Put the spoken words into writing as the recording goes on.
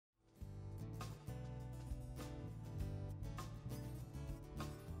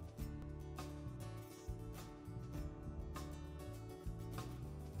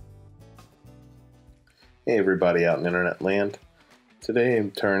Hey everybody out in internet land. Today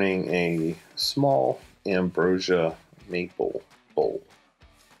I'm turning a small ambrosia maple bowl.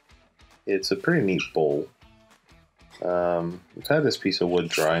 It's a pretty neat bowl. I've had this piece of wood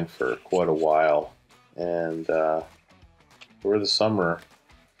drying for quite a while, and over the summer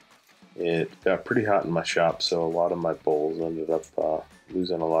it got pretty hot in my shop, so a lot of my bowls ended up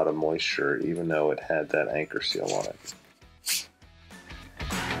losing a lot of moisture even though it had that anchor seal on it.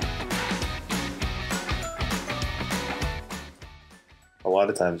 A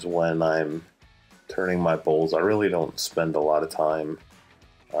lot of times when I'm turning my bowls, I really don't spend a lot of time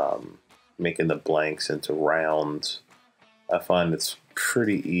making the blanks into rounds. I find it's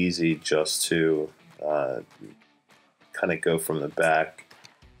pretty easy just to kind of go from the back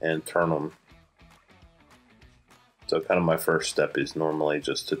and turn them. So kind of my first step is normally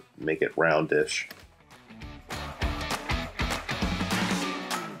just to make it roundish.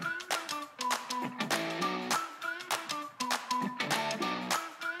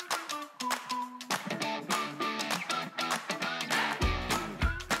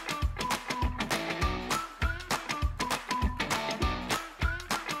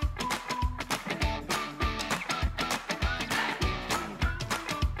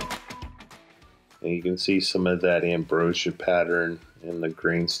 And you can see some of that ambrosia pattern and the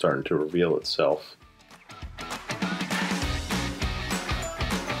grain starting to reveal itself.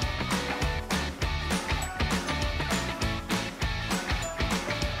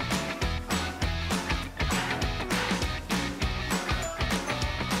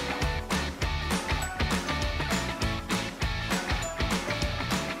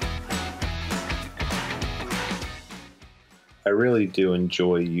 I really do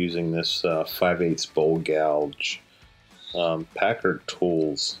enjoy using this 5/8 bowl gouge. Packard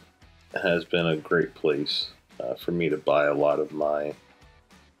Tools has been a great place for me to buy a lot of my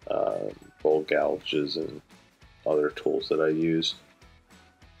bowl gouges and other tools that I use.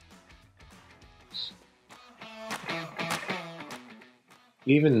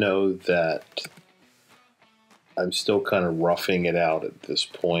 Even though that I'm still kind of roughing it out at this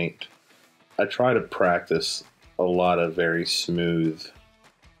point, I try to practice a lot of very smooth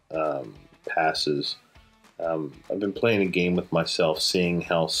passes. I've been playing a game with myself, seeing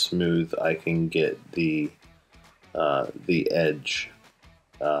how smooth I can get the edge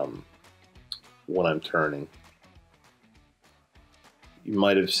when I'm turning. You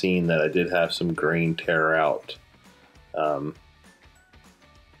might have seen that I did have some grain tear out, and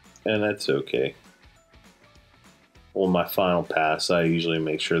that's okay. Well, my final pass, I usually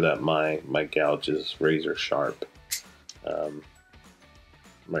make sure that my gouge is razor sharp.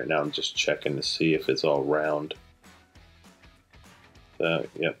 Right now I'm just checking to see if it's all round. So,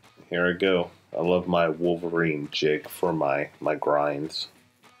 yep, here I go. I love my Wolverine jig for my grinds.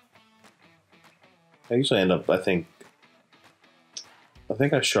 I usually end up, I think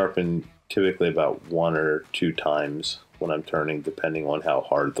I sharpen typically about 1 or 2 times when I'm turning, depending on how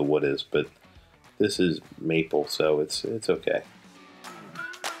hard the wood is, but this is maple, so it's okay.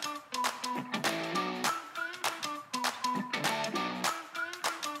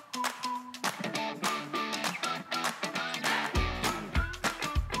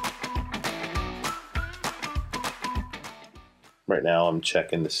 Right now I'm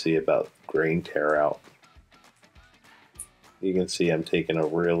checking to see about grain tear out. You can see I'm taking a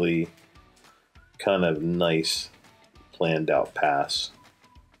really kind of nice planned out pass.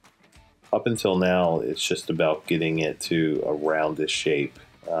 Up until now, it's just about getting it to a roundish shape.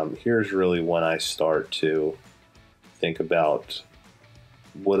 Here's really when I start to think about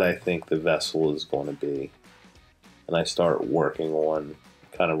what I think the vessel is going to be. And I start working on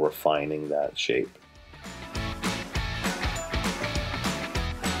kind of refining that shape.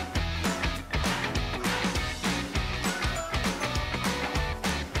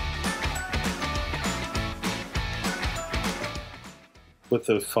 With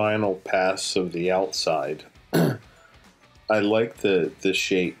the final pass of the outside, I like the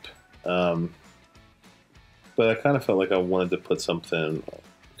shape, but I kind of felt like I wanted to put something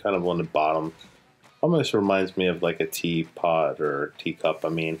kind of on the bottom. Almost reminds me of like a teapot or teacup,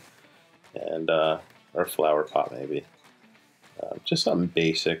 and or flower pot maybe. Just something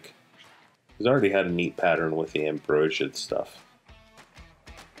basic. Because I already had a neat pattern with the ambrosia stuff.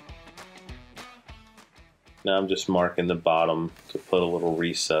 Now I'm just marking the bottom to put a little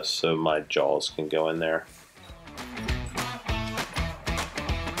recess so my jaws can go in there.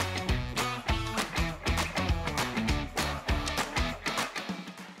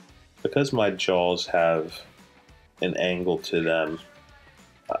 Because my jaws have an angle to them,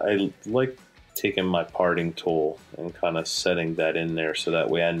 I like taking my parting tool and kind of setting that in there so that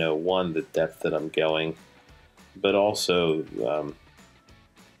way I know, one, the depth that I'm going, but also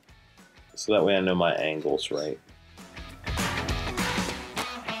so that way I know my angle's right.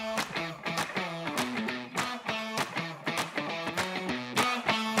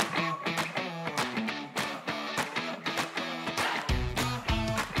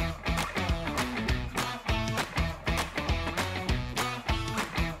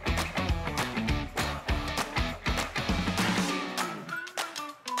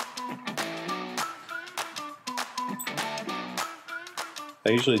 I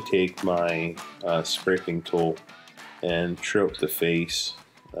usually take my scraping tool and trope the face.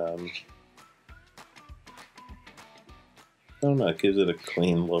 I don't know, it gives it a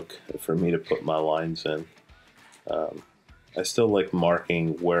clean look for me to put my lines in. I still like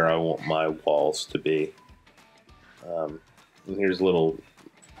marking where I want my walls to be. And here's a little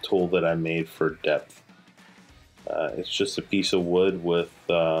tool that I made for depth. It's just a piece of wood with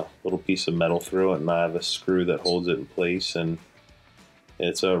a little piece of metal through it, and I have a screw that holds it in place, and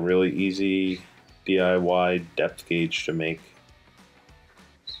it's a really easy DIY depth gauge to make.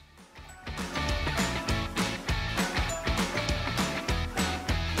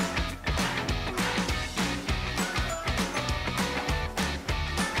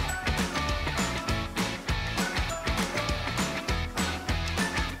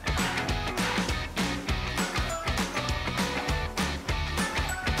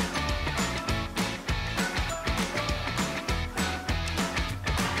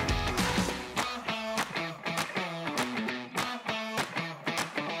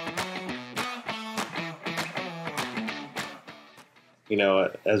 You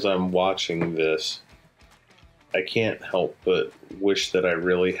know, as I'm watching this, I can't help but wish that I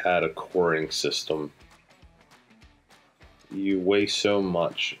really had a coring system. You waste so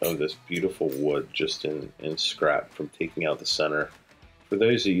much of this beautiful wood just in scrap from taking out the center. For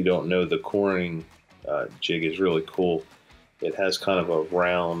those of you who don't know, the coring jig is really cool. It has kind of a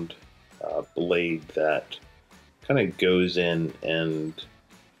round blade that kind of goes in, and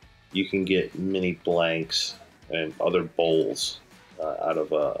you can get mini blanks and other bowls out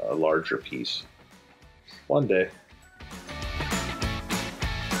of a larger piece. One day.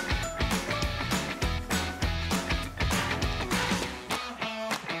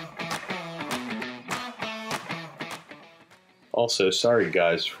 Also, sorry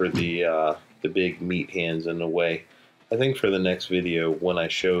guys for the big meat hands in the way. I think for the next video, when I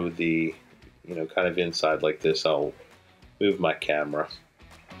show the, you know, kind of inside like this, I'll move my camera.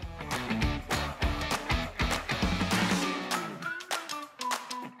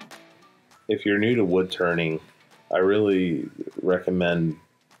 If you're new to wood turning, I really recommend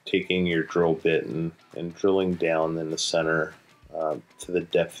taking your drill bit and drilling down in the center to the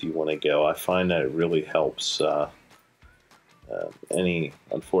depth you want to go. I find that it really helps any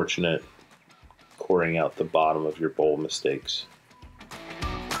unfortunate coring out the bottom of your bowl mistakes.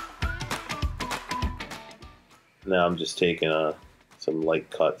 Now I'm just taking some light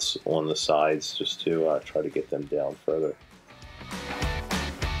cuts on the sides just to try to get them down further.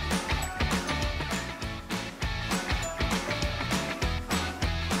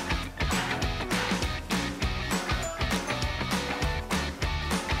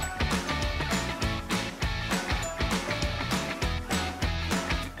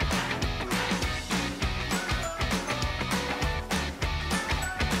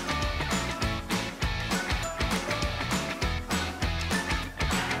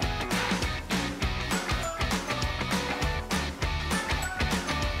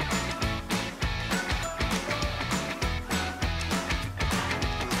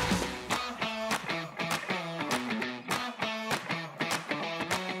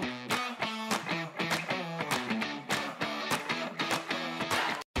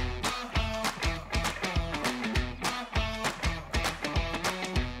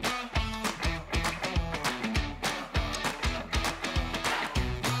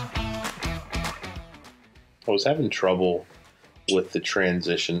 I was having trouble with the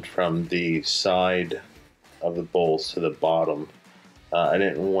transition from the side of the bowls to the bottom. I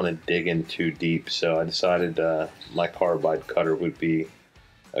didn't want to dig in too deep, so I decided my carbide cutter would be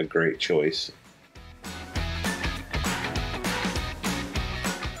a great choice.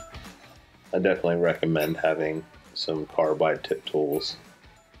 I definitely recommend having some carbide tip tools.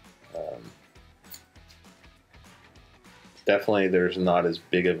 Definitely there's not as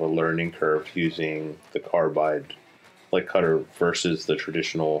big of a learning curve using the carbide like cutter versus the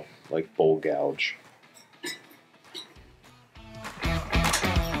traditional like bowl gouge.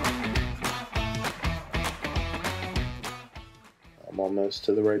 I'm almost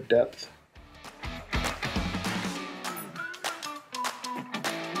to the right depth.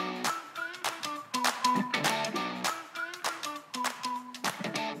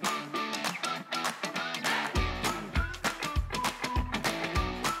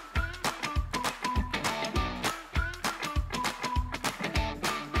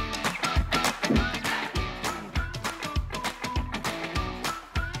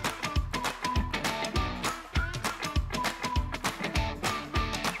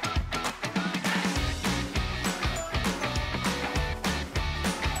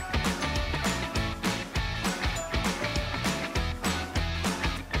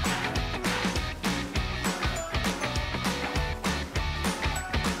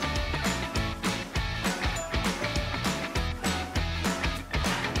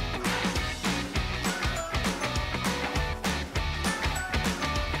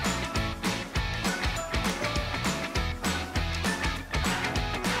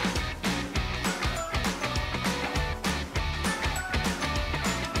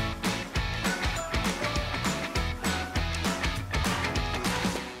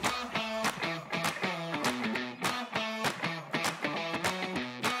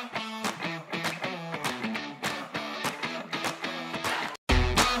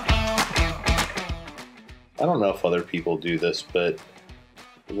 I don't know if other people do this, but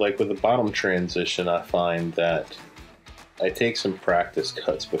like with the bottom transition, I find that I take some practice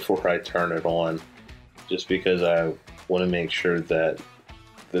cuts before I turn it on, just because I want to make sure that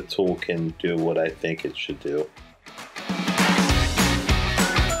the tool can do what I think it should do.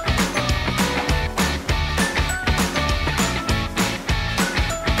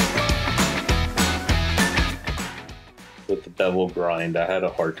 With the bevel grind, I had a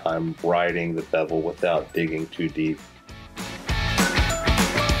hard time riding the bevel without digging too deep.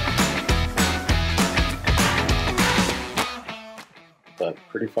 But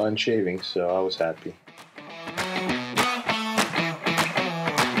pretty fine shaving, so I was happy.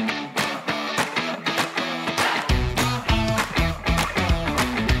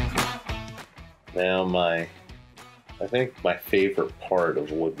 Now I think my favorite part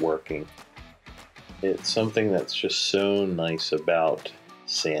of woodworking, it's something that's just so nice about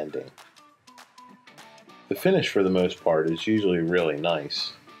sanding. The finish for the most part is usually really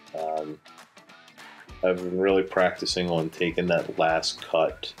nice. I've been really practicing on taking that last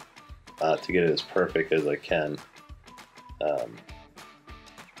cut to get it as perfect as I can. But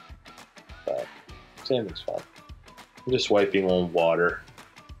sanding's fun. I'm just wiping on water,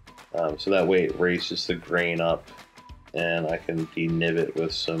 so that way it raises the grain up, and I can denib it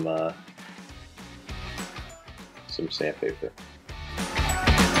with some sandpaper.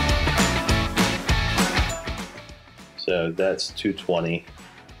 So that's 220,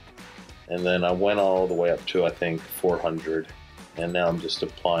 and then I went all the way up to, I think, 400, and now I'm just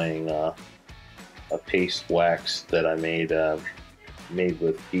applying a paste wax that I made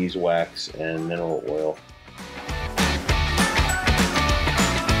with beeswax and mineral oil.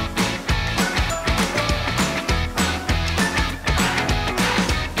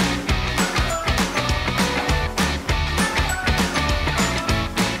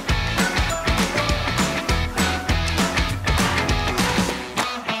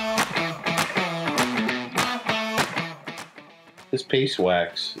 This paste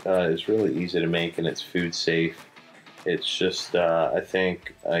wax is really easy to make, and it's food safe. It's just, I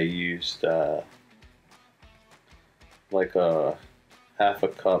think I used like half a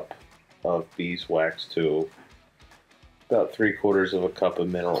cup of beeswax to about 3/4 of a cup of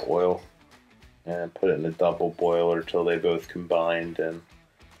mineral oil, and put it in a double boiler till they both combined. And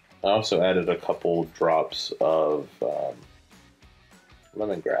I also added a couple drops of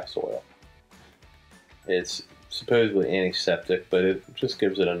lemongrass oil. It's supposedly antiseptic, but it just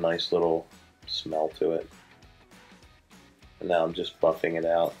gives it a nice little smell to it. And now I'm just buffing it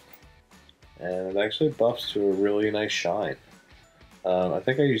out, and it actually buffs to a really nice shine. I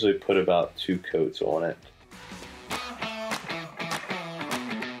think I usually put about 2 coats on it.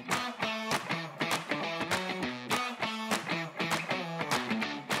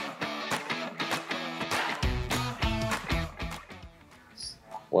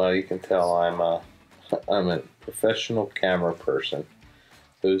 Well, you can tell I'm a professional camera person.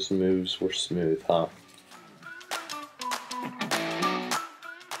 Those moves were smooth, huh?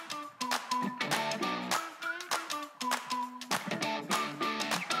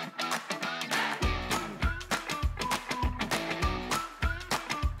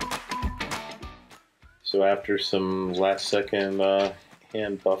 So after some last second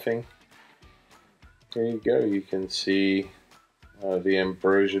hand buffing, there you go. You can see the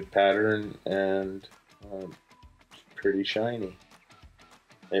ambrosia pattern, and it's pretty shiny.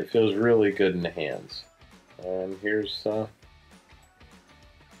 It feels really good in the hands. And here's the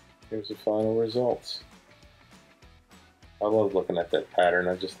final results. I love looking at that pattern.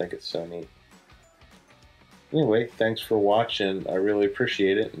 I just think it's so neat. Anyway, thanks for watching. I really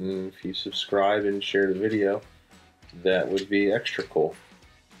appreciate it, and if you subscribe and share the video, that would be extra cool.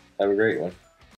 Have a great one.